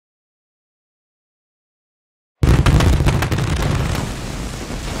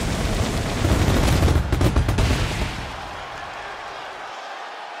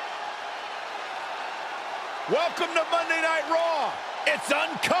Welcome to Monday Night Raw. It's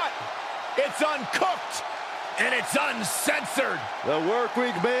uncut, it's uncooked, and it's uncensored. The work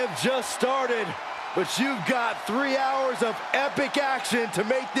week may have just started, but you've got 3 hours of epic action to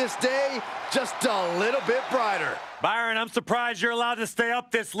make this day just a little bit brighter. Byron, I'm surprised you're allowed to stay up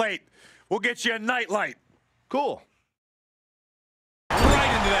this late. We'll get you a nightlight. Cool. Right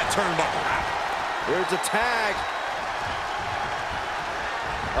into that turnbuckle. There's a tag.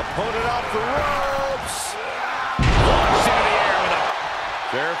 Opponent off the ropes. Launched into the air with a...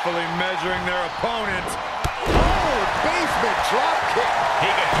 Carefully measuring their opponent. Oh, basement drop kick. He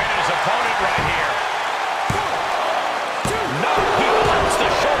can pin his opponent right here. No, he blocks the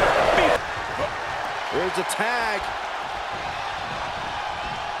shoulder. There's a tag.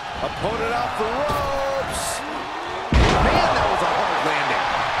 Opponent off the ropes. Man, that was a hard landing.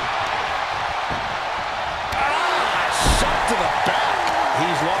 Shot to the back.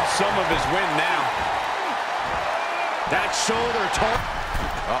 He's lost some of his wind now. That shoulder torn.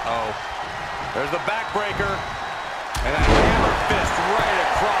 Uh-oh. There's the backbreaker. And a hammer fist right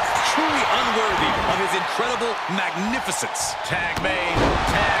across. Truly unworthy of his incredible magnificence. Tag made.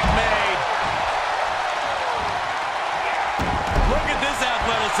 Tag made. Look at this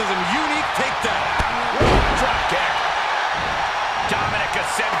athleticism. Unique takedown. Drop kick. Dominic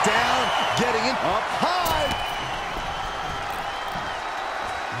sent Down, getting in. Up high.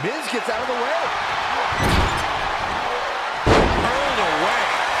 Miz gets out of the way. hurled away.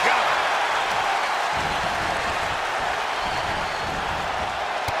 Got it.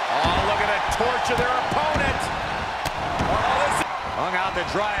 Oh, look at the torch of their opponent. Oh, this Hung out to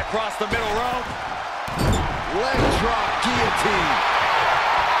dry across the middle rope. Leg drop guillotine.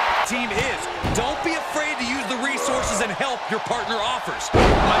 Team is. Don't be afraid to use the resources and help your partner offers. Am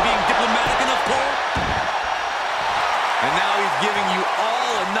I being diplomatic enough, Cole? And now he's giving you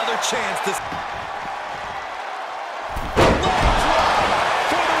all another chance to...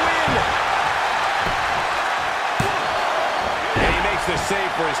 for the win. And he makes the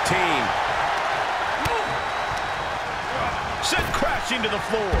save for his team. Sent crashing to the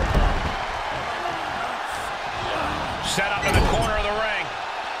floor. Set up in the corner of the ring.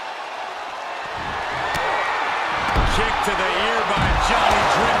 Kick to the ear by Johnny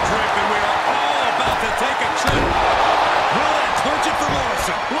Drip, and we are all about to take a trip. Will that clinch it for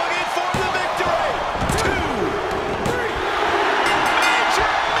Morrison? Looking for the victory. 2, 3.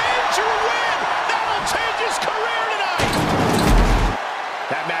 Major win. That'll change his career tonight.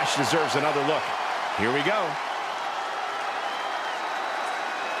 That match deserves another look. Here we go.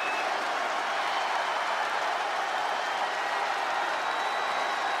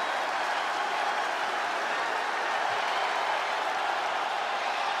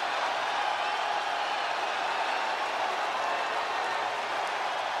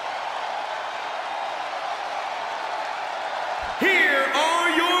 Here are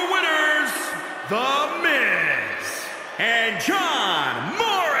your winners, The Miz and John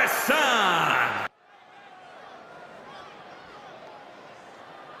Morrison.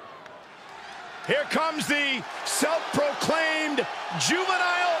 Here comes the self-proclaimed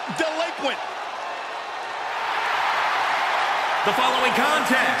juvenile delinquent. The following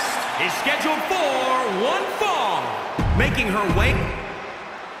contest is scheduled for one fall, making her way...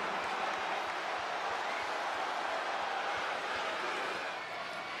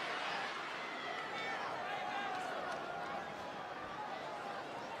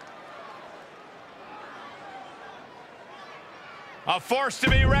 A force to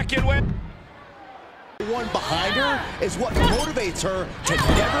be reckoned with. One behind her is what motivates her to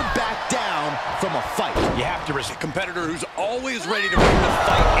never back down from a fight. You have to risk a competitor who's always ready to bring the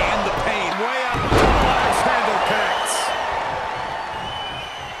fight and the pain. Way up, large handle kicks.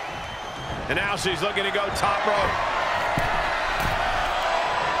 And now she's looking to go top rope.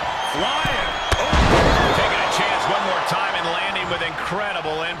 Flying. Oh. Taking a chance one more time and landing with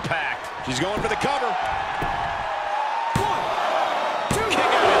incredible impact. She's going for the cover.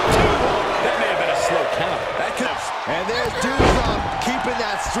 And there's Doom keeping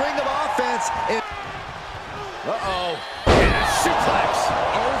that string of offense. Uh-oh. And a suplex.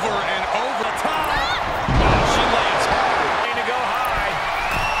 Over and over the top. Now she lands hard. Trying to go high.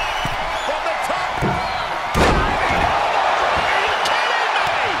 From the top. Are you kidding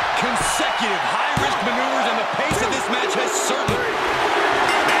me? Consecutive high-risk maneuvers, and the pace of this match has certainly...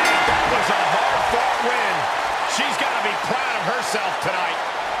 Man, that was a hard-fought win. She's got to be proud of herself tonight.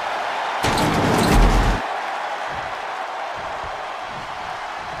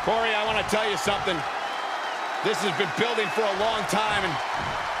 Corey, I want to tell you something. This has been building for a long time, and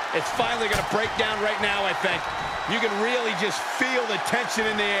it's finally going to break down right now, I think. You can really just feel the tension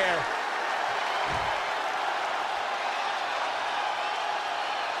in the air.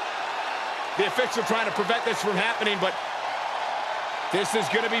 The official trying to prevent this from happening, but this is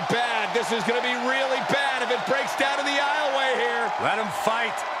going to be bad. This is going to be really bad if it breaks down in the aisleway here. Let him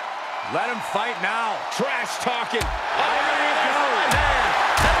fight. Let him fight now. Trash talking. Oh, there he goes. Right hand.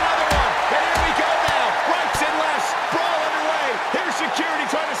 And another one. And here we go now. Rights and lefts. Brawl underway. Here's security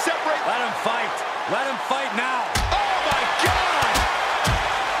trying to separate. Let him fight. Let him fight now. Oh, my God.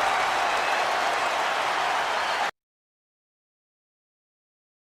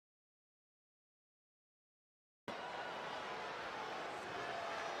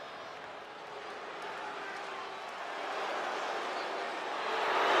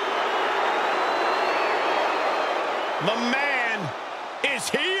 The man is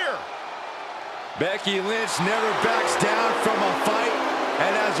here. Becky Lynch never backs down from a fight,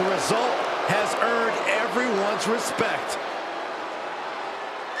 and as a result, has earned everyone's respect.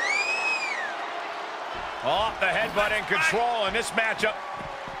 Off the headbutt in control in this matchup.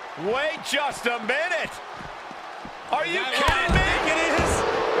 Wait just a minute. Are you kidding me? It is.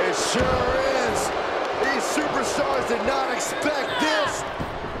 It sure is. These superstars did not expect this.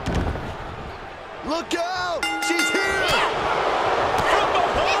 Look out! She's here! From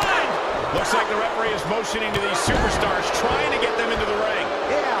behind! Looks like the referee is motioning to these superstars, trying to get them into the ring.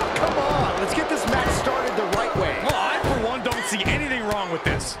 Yeah, come on. Let's get this match started the right way. Well, I, for one, don't see anything wrong with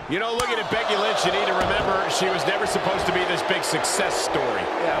this. You know, looking at Becky Lynch, you need to remember she was never supposed to be this big success story.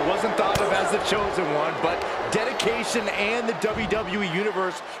 Yeah, wasn't thought of as the chosen one, but dedication and the WWE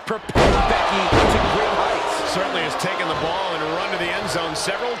Universe prepared Becky to great heights. Certainly has taken the ball and run to the end zone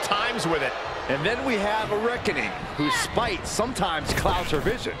several times with it. And then we have a Reckoning, whose spite sometimes clouds her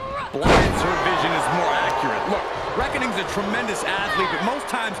vision. Blinds her vision is more accurate. Look, Reckoning's a tremendous athlete, but most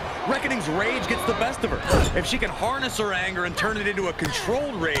times, Reckoning's rage gets the best of her. If she can harness her anger and turn it into a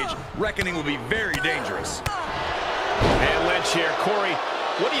controlled rage, Reckoning will be very dangerous. And Lynch here. Corey,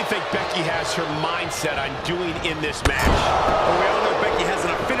 what do you think Becky has her mindset on doing in this match? Well, we all know Becky has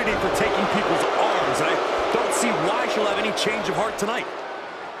an affinity for taking people's arms, and I don't see why she'll have any change of heart tonight.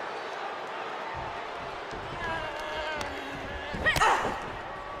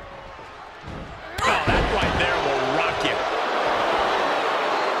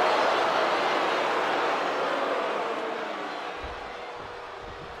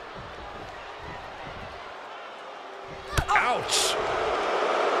 Ouch!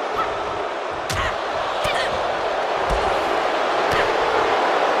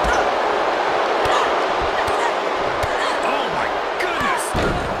 Oh, my goodness!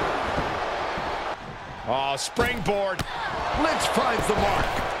 Oh, springboard. Lynch finds the mark.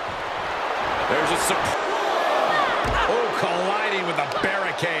 There's a Oh, colliding with the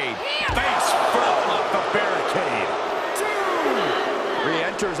barricade. face first off the barricade.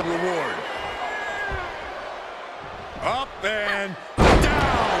 Re-enters a reward. Up and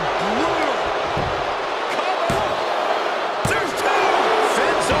down. Brutal. Come on. There's two.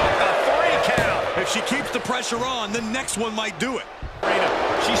 Fends off the 3 count. If she keeps the pressure on, the next one might do it.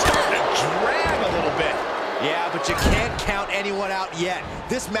 She's starting to drag a little bit. Yeah, but you can't count anyone out yet.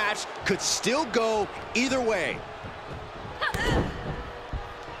 This match could still go either way.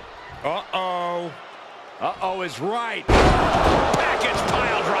 Uh-oh. Uh-oh is right. Package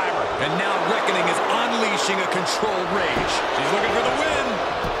pile driver. And now Reckoning is unleashing a controlled rage. She's looking for the win.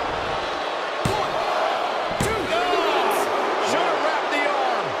 1, 2, should have wrapped the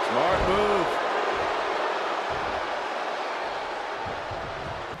arm. Smart move.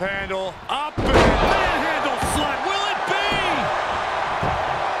 Handle up and manhandle slap. Will it be?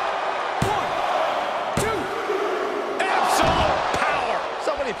 1, 2. Absolute power.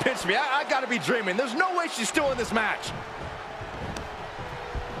 Somebody pinch me. I gotta be dreaming. There's no way she's still in this match.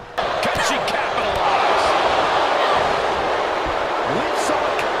 Can she capitalize? Lynch saw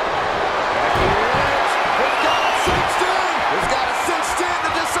it. Becky Lynch has got it cinched in. Has got it cinched in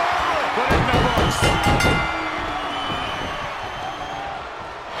to disarm her. Put it in the ropes.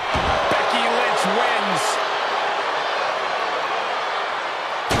 Becky Lynch wins.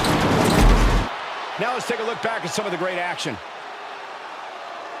 Now let's take a look back at some of the great action.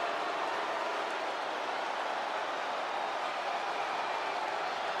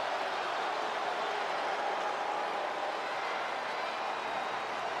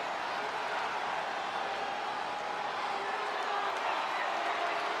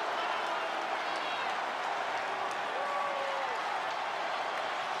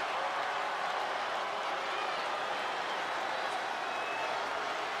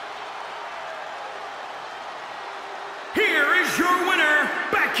 Here is your winner,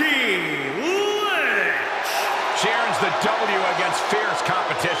 Becky Lynch. She earns the W against fierce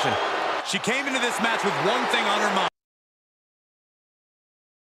competition. She came into this match with one thing on her mind.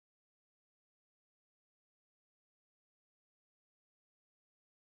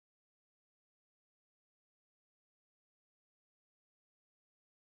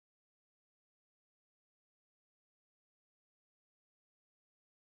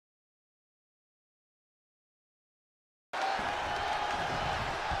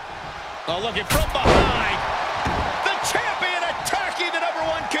 Oh, looking from behind. The champion attacking the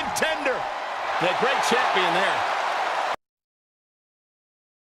 #1 contender. The great champion there.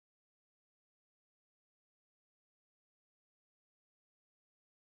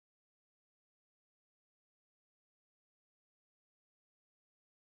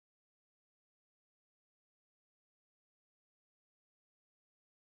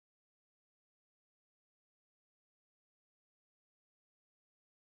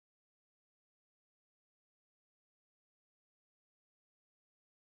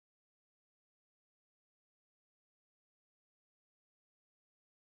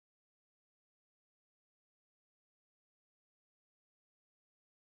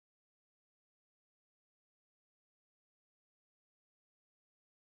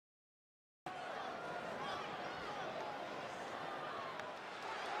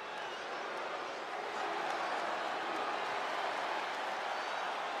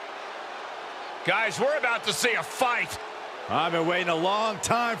 Guys, we're about to see a fight. I've been waiting a long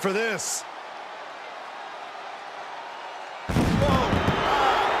time for this.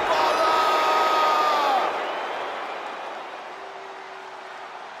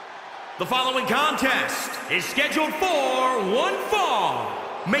 The following contest is scheduled for one fall.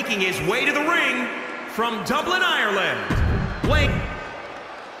 Making his way to the ring from Dublin, Ireland, Wayne.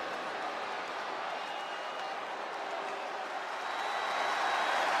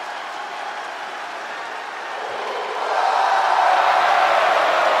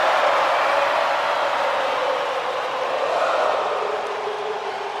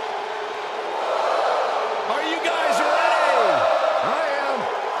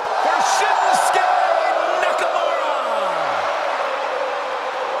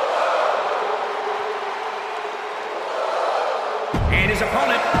 And his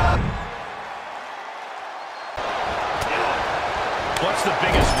opponent. What's the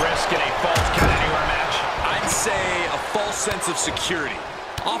biggest risk in a Falls Count Anywhere match? I'd say a false sense of security.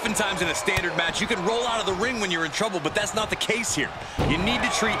 Oftentimes in a standard match, you can roll out of the ring when you're in trouble, but that's not the case here. You need to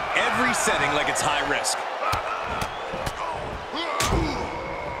treat every setting like it's high risk.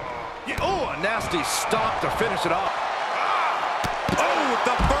 Oh, a nasty stop to finish it off. Oh, if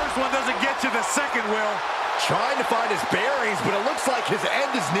the first one doesn't get you, the second will. Trying to find his bearings, but it looks like his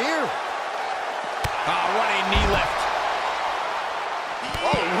end is near. Running knee lift.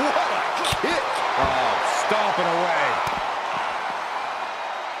 Oh, what a kick. Oh, stomping away.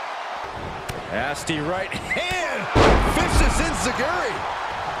 Nasty right hand. Vicious enziguri.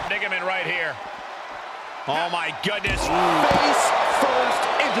 Ligament right here. Oh, my goodness. Face first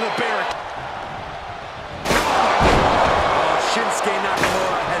into the barricade. Oh, Shinsuke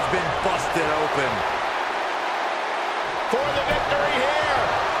Nakamura has been busted open. For the victory here.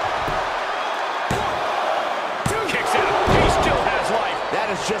 Kicks out. He still has life.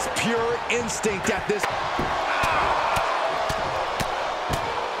 That is just pure instinct at this.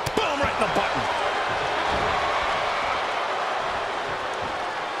 Boom, right in the button.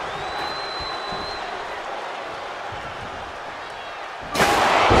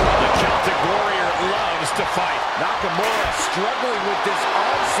 The Celtic Warrior loves to fight. Nakamura struggling with this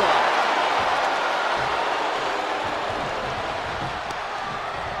onslaught.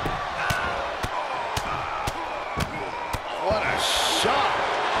 What a shot.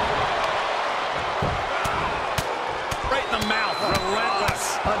 Right in the mouth. Relentless.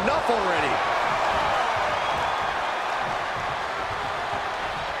 Enough already.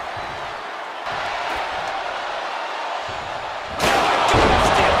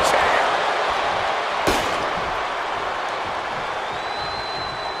 Steel chair.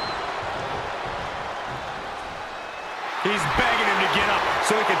 He's begging him to get up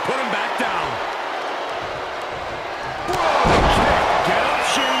so he can put him back down. Get up,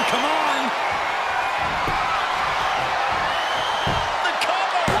 Shin, come on! The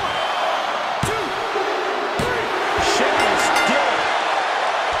cover! 1, 2, 3. Shin is still.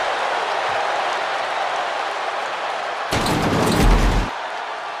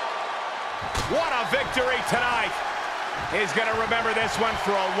 What a victory tonight! He's gonna remember this one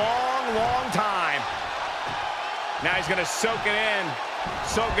for a long, long time. Now he's gonna soak it in.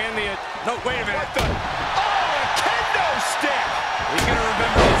 Soak in the... No, wait a minute. What the... Oh, a kendo stick! He's going to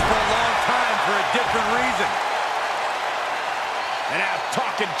remember this for a long time for a different reason. And now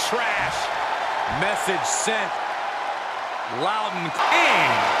talking trash. Message sent. Loudon.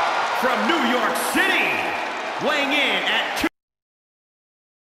 And from New York City, weighing in at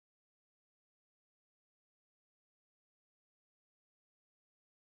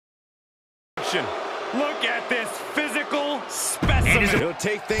 2. Look at this physical specimen. He'll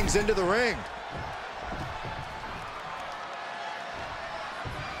take things into the ring.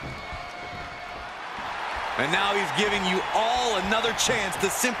 And now he's giving you all another chance to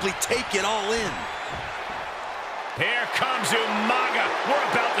simply take it all in. Here comes Umaga.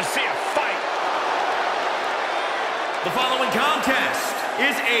 We're about to see a fight. The following contest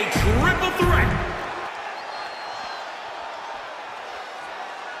is a triple threat.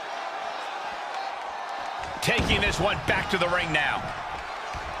 Taking this one back to the ring now.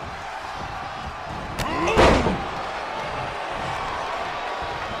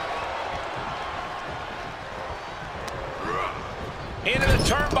 Into the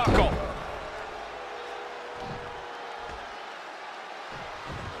turnbuckle.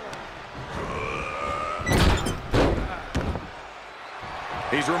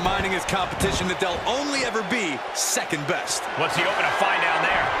 He's reminding his competition that they'll only ever be second best. What's he hoping to find down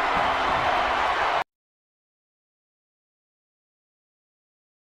there?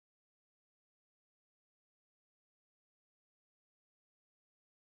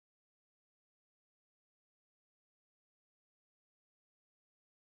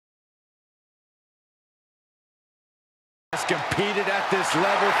 Has competed at this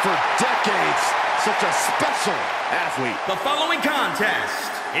level for decades. Such a special athlete. The following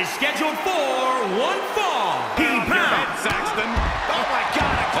contest is scheduled for one fall. He pounds. Saxton. Oh my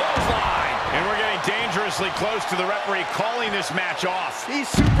God, a clothesline. And we're getting dangerously close to the referee calling this match off.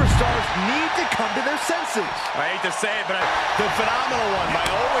 These superstars need to come to their senses. I hate to say it, but the phenomenal one by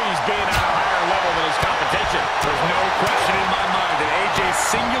always being at a higher level than his competition. There's no question in my mind that AJ's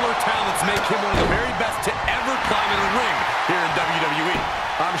singular talents make him one of the very best to ever climb in the ring here in WWE.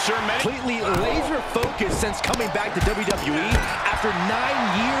 I'm sure many... Completely laser focused since coming back to WWE after 9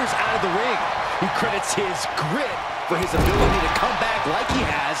 years out of the ring. He credits his grit for his ability to come back like he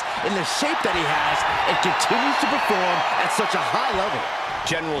has, in the shape that he has, and continues to perform at such a high level.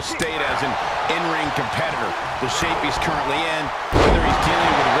 General state as an in-ring competitor, the shape he's currently in, whether he's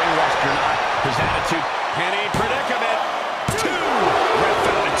dealing with ring rust or not, his attitude, penny predicament. 2! Ref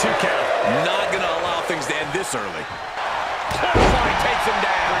found a 2 count. Not going to allow things to end this early. Clothesline takes him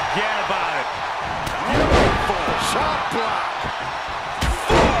down. Forget about it. Beautiful shot block.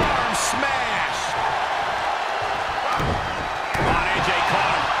 Forearm smash. Come on, AJ,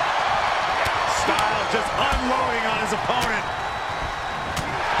 caught him. Styles just unloading on his opponent.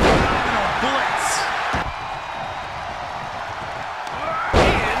 Phenomenal blitz.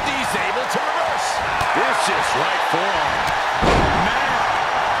 And he's able to reverse. Vicious right forearm. Man,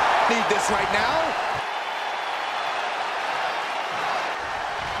 need this right now.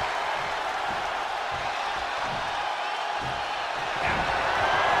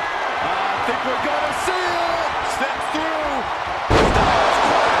 I think we're gonna see it. Step through. Styles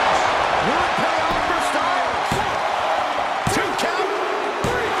crash. Would pay off for Styles. 2 count.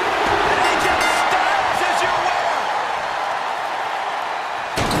 3. AJ Styles is your winner.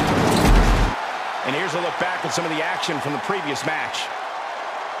 And here's a look back at some of the action from the previous match.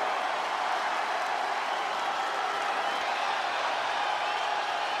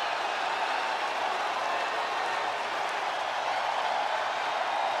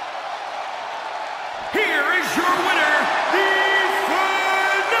 Here is your winner, the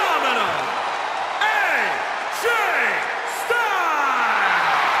phenomenal AJ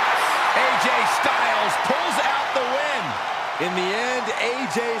Styles. AJ Styles pulls out the win. In the end,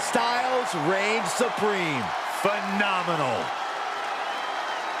 AJ Styles reigns supreme. Phenomenal.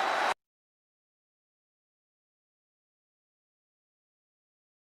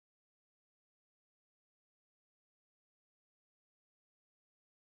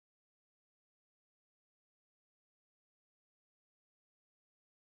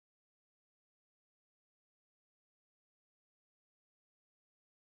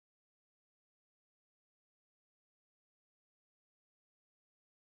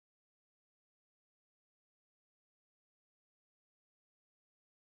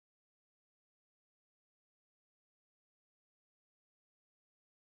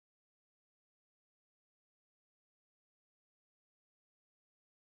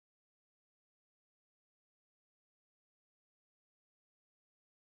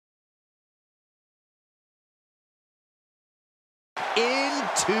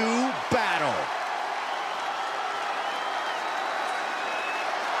 Into battle.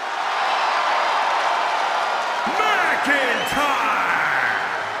 McIntyre.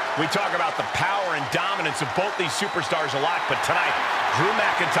 We talk about the power and dominance of both these superstars a lot, but tonight, Drew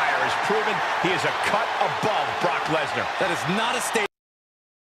McIntyre has proven he is a cut above Brock Lesnar. That is not a statement.